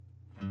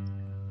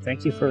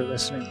Thank you for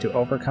listening to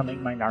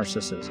Overcoming My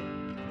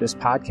Narcissism. This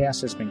podcast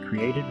has been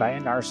created by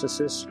a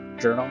narcissist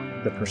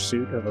journaling the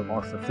pursuit of a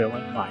more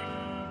fulfilling life.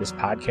 This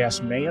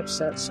podcast may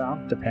upset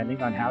some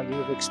depending on how you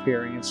have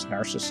experienced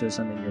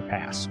narcissism in your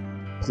past.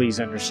 Please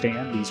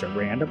understand these are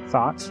random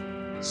thoughts,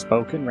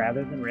 spoken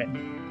rather than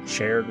written,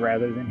 shared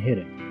rather than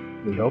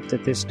hidden. We hope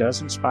that this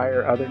does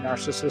inspire other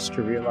narcissists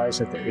to realize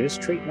that there is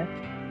treatment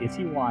if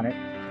you want it,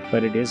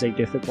 but it is a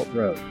difficult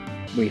road.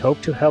 We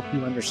hope to help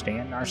you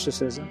understand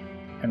narcissism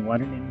and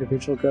what an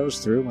individual goes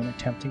through when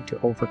attempting to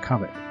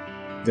overcome it.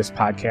 This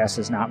podcast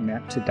is not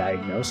meant to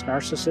diagnose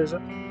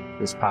narcissism.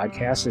 This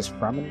podcast is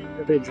from an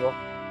individual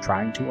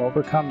trying to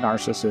overcome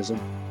narcissism,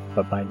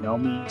 but by no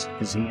means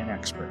is he an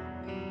expert.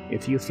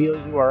 If you feel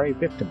you are a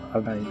victim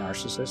of a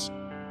narcissist,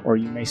 or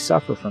you may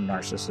suffer from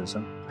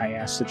narcissism, I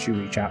ask that you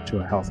reach out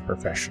to a health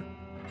professional.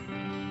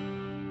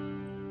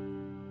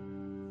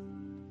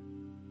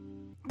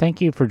 Thank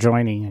you for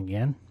joining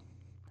again.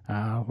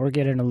 We're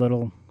getting a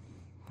little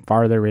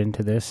farther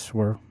into this.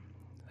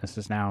 This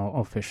is now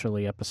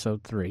officially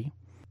episode 3.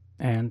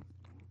 And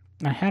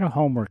I had a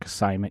homework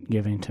assignment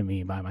given to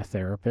me by my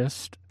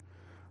therapist.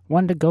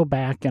 One to go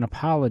back and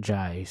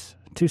apologize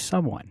to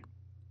someone.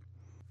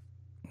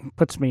 It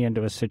puts me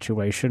into a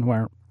situation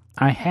where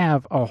I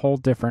have a whole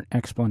different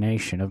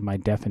explanation of my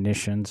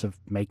definitions of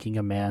making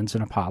amends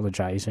and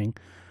apologizing,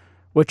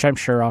 which I'm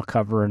sure I'll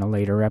cover in a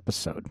later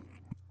episode.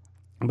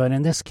 But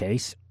in this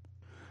case,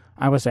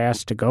 I was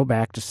asked to go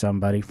back to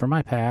somebody from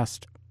my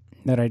past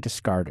that I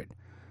discarded.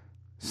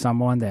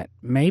 Someone that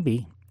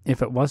maybe,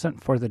 if it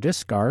wasn't for the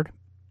discard,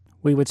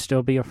 we would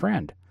still be a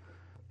friend.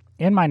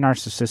 In my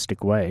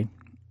narcissistic way,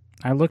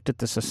 I looked at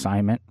this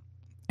assignment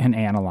and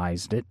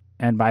analyzed it,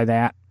 and by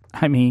that,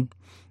 I mean,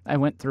 I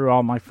went through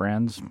all my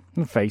friends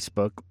on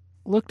Facebook,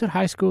 looked at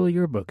high school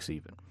yearbooks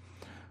even.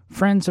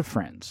 Friends of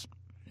friends.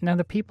 Now,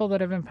 the people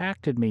that have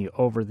impacted me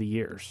over the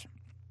years.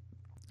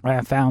 I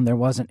found there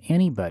wasn't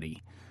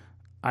anybody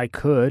I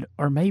could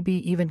or maybe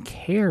even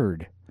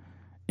cared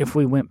if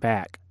we went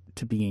back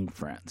to being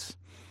friends.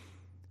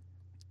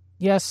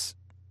 Yes,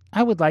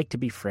 I would like to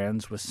be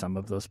friends with some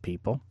of those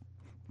people,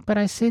 but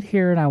I sit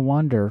here and I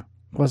wonder,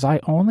 was I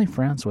only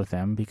friends with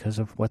them because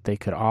of what they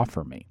could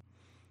offer me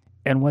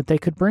and what they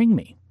could bring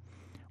me?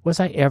 Was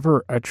I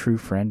ever a true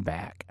friend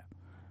back?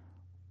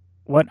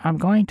 What I'm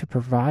going to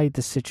provide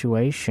the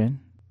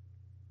situation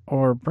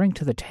or bring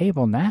to the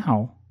table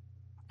now,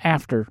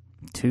 after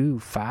 2,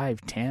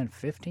 5, 10,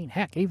 15,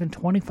 heck, even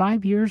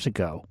 25 years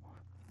ago,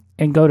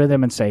 and go to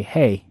them and say,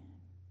 hey,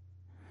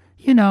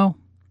 you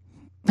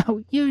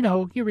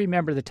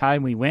remember the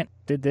time we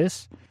did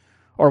this,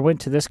 or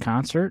went to this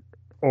concert,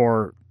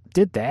 or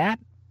did that,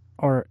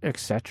 or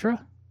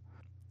etc.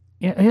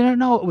 You don't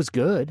know it was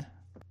good.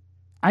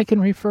 I can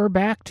refer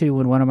back to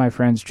when one of my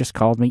friends just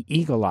called me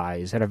Eagle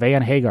Eyes at a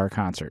Van Hagar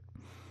concert.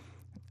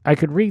 I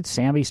could read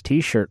Sammy's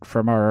t-shirt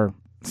from our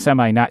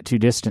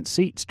semi-not-too-distant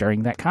seats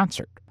during that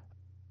concert.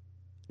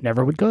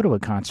 Never would go to a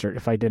concert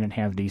if I didn't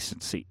have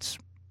decent seats.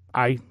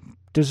 I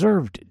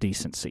deserved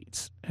decent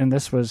seats. And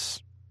this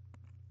was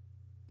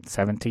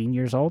 17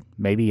 years old,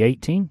 maybe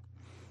 18.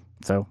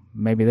 So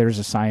maybe there's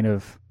a sign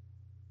of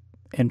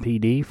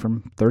NPD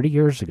from 30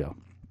 years ago.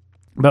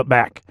 But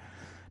back,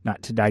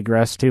 not to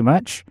digress too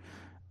much,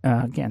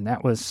 again,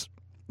 that was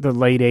the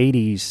late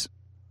 80s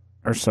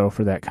or so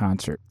for that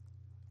concert.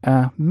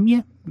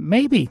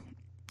 Maybe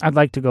I'd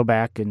like to go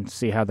back and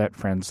see how that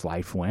friend's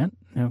life went.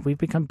 We've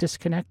become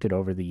disconnected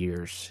over the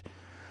years.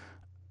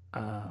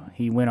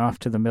 He went off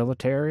to the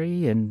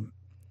military, and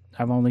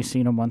I've only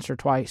seen him once or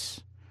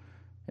twice.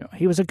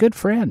 He was a good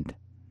friend,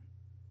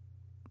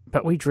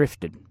 but we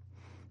drifted.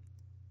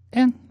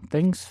 And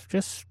things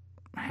just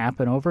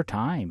happen over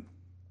time.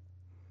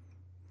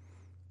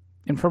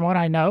 And from what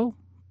I know,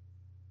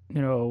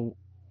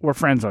 we're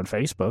friends on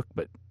Facebook,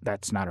 but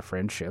that's not a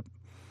friendship.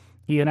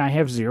 He and I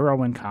have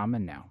 0 in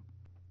common now.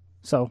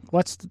 So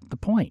what's the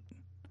point?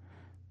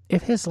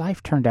 If his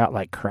life turned out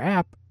like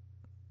crap,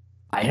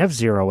 I have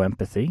 0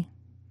 empathy.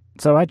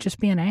 So I'd just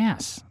be an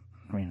ass.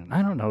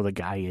 I don't know the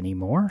guy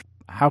anymore.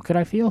 How could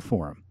I feel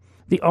for him?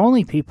 The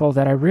only people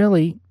that I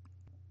really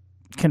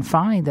can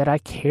find that I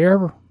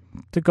care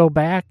to go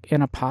back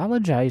and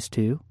apologize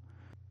to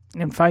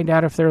and find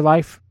out if their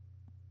life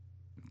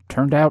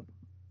turned out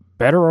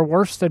better or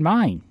worse than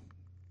mine.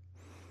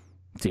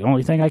 It's the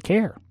only thing I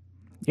care.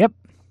 Yep,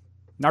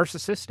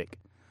 narcissistic.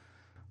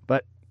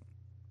 But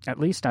at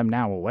least I'm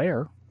now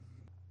aware.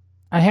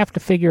 I have to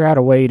figure out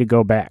a way to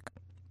go back,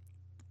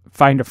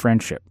 find a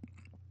friendship,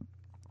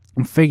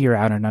 and figure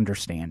out an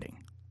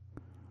understanding.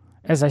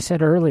 As I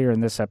said earlier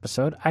in this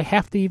episode, I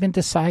have to even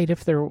decide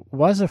if there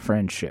was a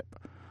friendship,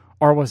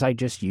 or was I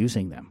just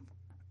using them?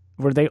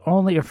 Were they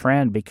only a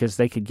friend because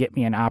they could get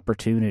me an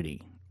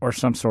opportunity or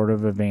some sort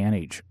of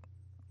advantage?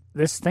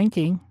 This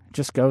thinking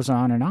just goes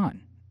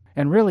on.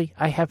 And really,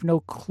 I have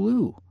no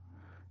clue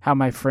how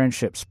my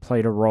friendships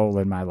played a role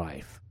in my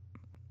life.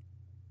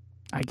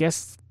 I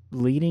guess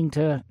leading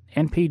to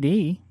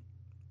NPD,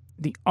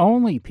 the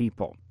only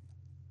people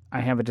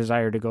I have a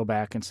desire to go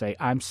back and say,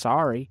 I'm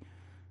sorry,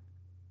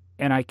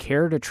 and I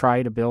care to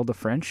try to build a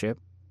friendship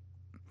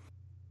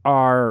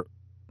are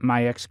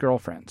my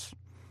ex-girlfriends,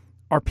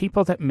 or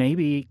people that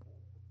maybe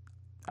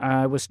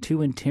I was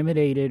too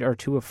intimidated or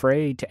too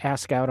afraid to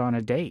ask out on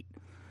a date,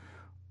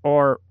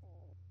 or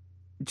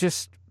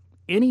just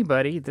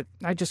anybody that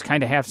I just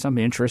kind of have some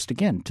interest,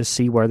 again, to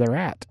see where they're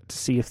at, to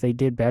see if they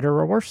did better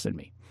or worse than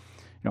me,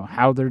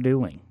 how they're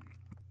doing.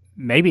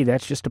 Maybe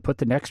that's just to put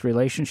the next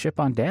relationship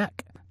on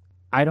deck.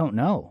 I don't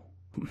know.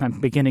 I'm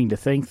beginning to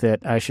think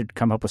that I should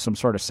come up with some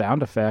sort of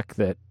sound effect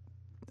that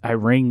I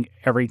ring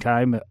every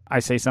time I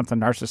say something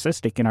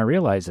narcissistic and I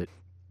realize it.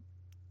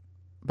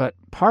 But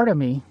part of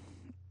me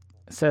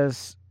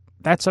says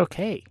that's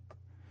okay,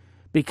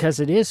 because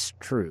it is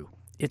true.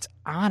 It's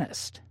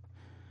honest.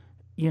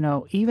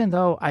 Even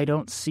though I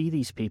don't see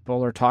these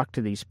people or talk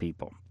to these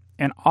people,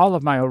 and all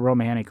of my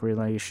romantic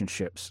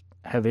relationships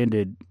have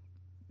ended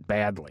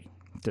badly,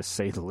 to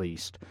say the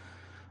least,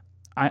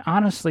 I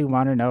honestly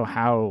want to know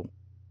how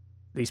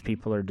these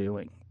people are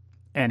doing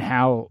and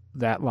how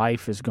that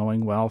life is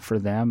going well for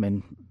them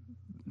and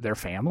their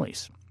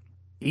families.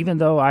 Even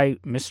though I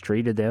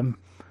mistreated them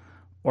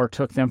or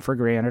took them for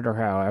granted, or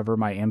however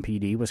my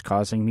MPD was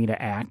causing me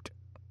to act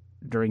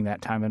during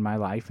that time in my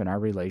life and our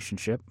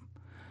relationship,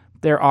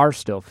 there are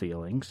still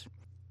feelings,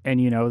 and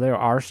there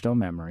are still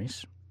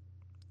memories.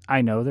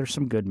 I know there's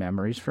some good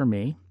memories for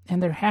me,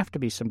 and there have to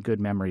be some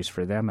good memories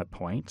for them at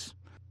points.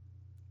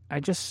 I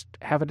just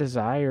have a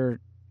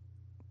desire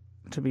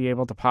to be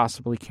able to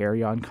possibly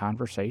carry on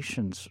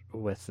conversations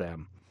with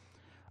them,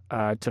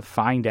 to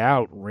find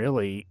out,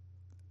 really,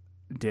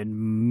 did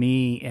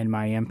me and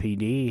my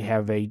MPD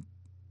have a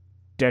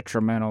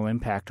detrimental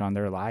impact on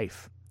their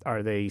life?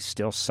 Are they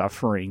still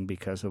suffering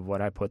because of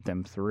what I put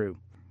them through?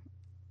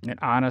 It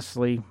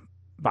honestly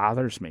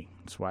bothers me.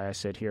 That's why I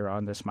sit here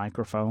on this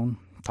microphone,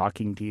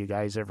 talking to you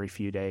guys every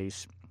few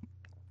days,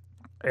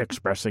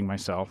 expressing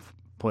myself,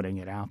 putting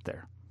it out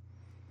there.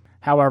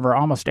 However,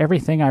 almost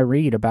everything I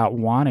read about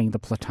wanting the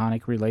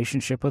platonic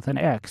relationship with an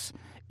ex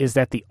is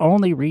that the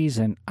only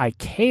reason I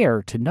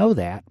care to know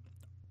that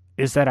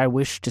is that I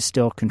wish to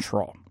still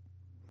control.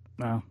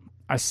 Well,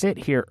 I sit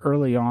here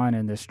early on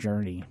in this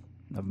journey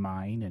of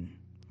mine and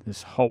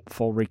this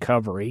hopeful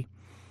recovery.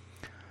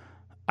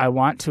 I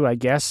want to, I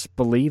guess,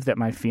 believe that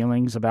my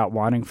feelings about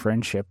wanting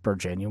friendship are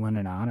genuine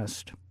and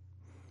honest,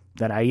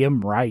 that I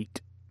am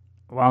right,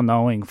 while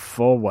knowing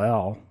full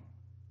well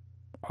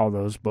all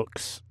those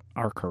books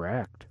are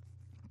correct.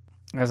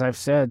 As I've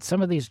said,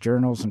 some of these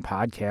journals and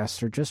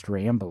podcasts are just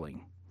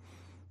rambling.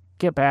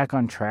 Get back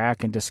on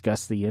track and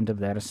discuss the end of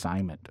that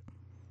assignment.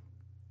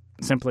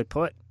 Simply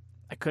put,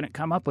 I couldn't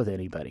come up with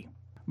anybody.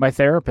 My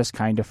therapist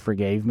kind of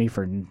forgave me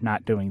for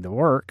not doing the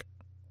work.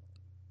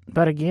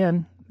 But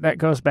again, that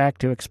goes back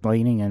to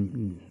explaining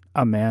and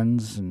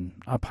amends and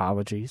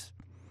apologies.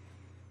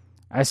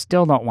 I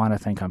still don't want to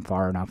think I'm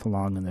far enough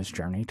along in this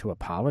journey to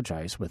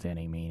apologize with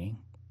any meaning.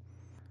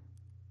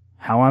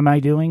 How am I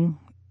doing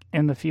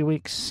in the few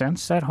weeks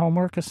since that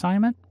homework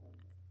assignment?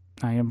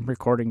 I am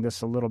recording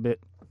this a little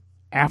bit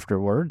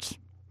afterwards.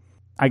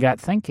 I got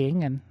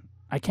thinking, and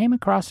I came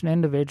across an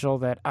individual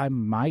that I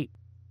might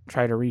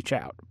try to reach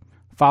out,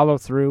 follow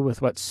through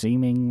with what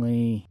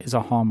seemingly is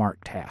a hallmark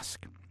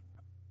task.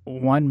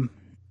 One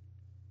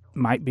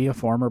might be a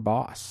former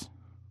boss.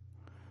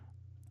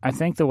 I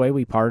think the way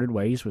we parted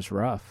ways was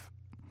rough.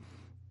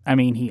 I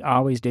mean, he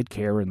always did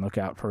care and look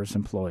out for his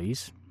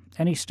employees,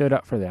 and he stood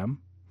up for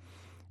them.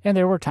 And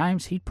there were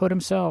times he'd put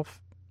himself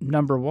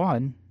number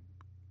one,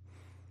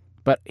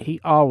 but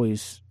he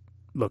always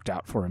looked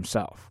out for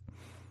himself.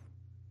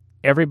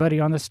 Everybody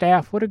on the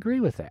staff would agree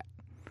with that.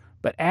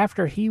 But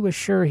after he was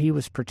sure he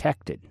was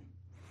protected,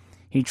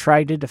 he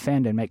tried to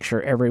defend and make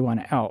sure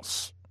everyone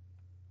else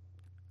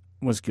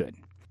was good.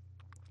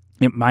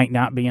 It might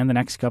not be in the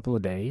next couple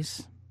of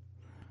days,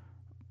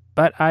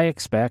 but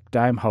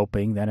I'm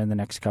hoping that in the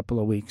next couple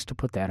of weeks to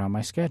put that on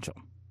my schedule.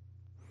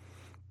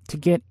 To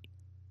get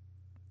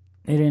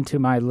it into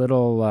my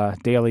little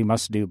daily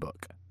must-do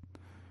book.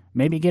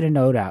 Maybe get a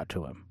note out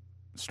to him.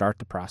 Start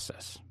the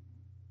process.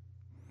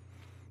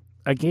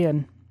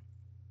 Again,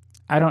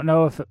 I don't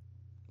know if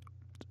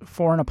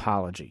for an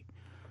apology,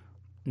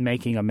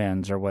 making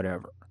amends or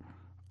whatever.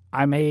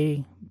 I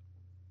may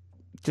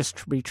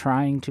just be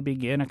trying to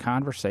begin a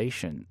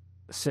conversation,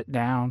 sit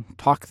down,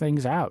 talk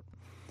things out,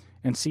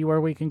 and see where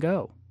we can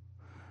go.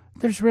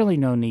 There's really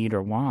no need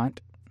or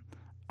want.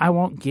 I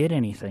won't get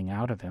anything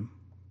out of him.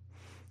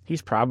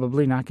 He's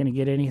probably not going to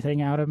get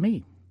anything out of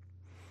me.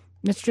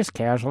 It's just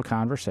casual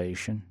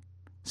conversation,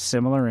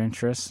 similar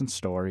interests and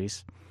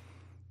stories.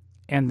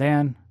 And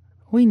then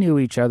we knew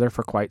each other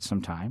for quite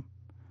some time.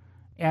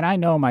 And I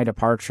know my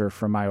departure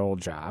from my old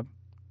job,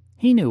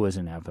 he knew was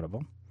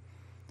inevitable.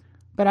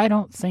 But I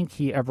don't think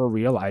he ever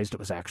realized it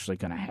was actually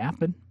going to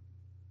happen.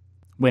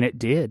 When it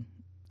did,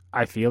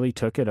 I feel he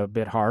took it a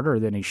bit harder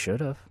than he should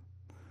have.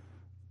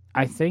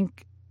 I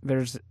think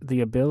there's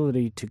the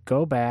ability to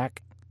go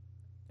back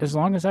as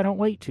long as I don't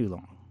wait too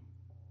long.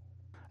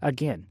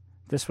 Again,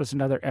 this was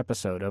another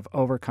episode of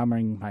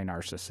Overcoming My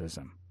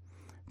Narcissism.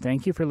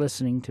 Thank you for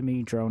listening to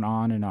me drone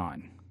on and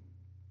on.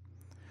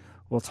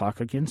 We'll talk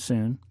again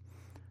soon,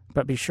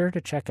 but be sure to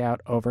check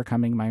out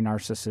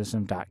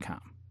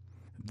overcomingmynarcissism.com.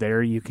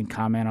 There you can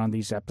comment on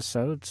these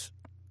episodes.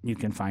 You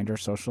can find our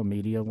social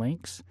media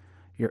links.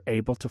 You're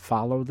able to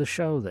follow the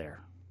show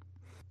there.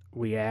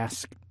 We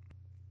ask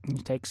you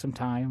take some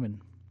time, and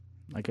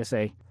like I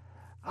say,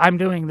 I'm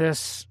doing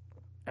this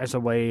as a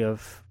way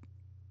of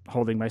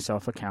holding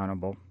myself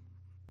accountable.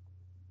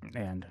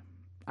 And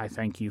I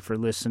thank you for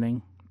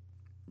listening.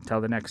 Until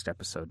the next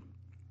episode.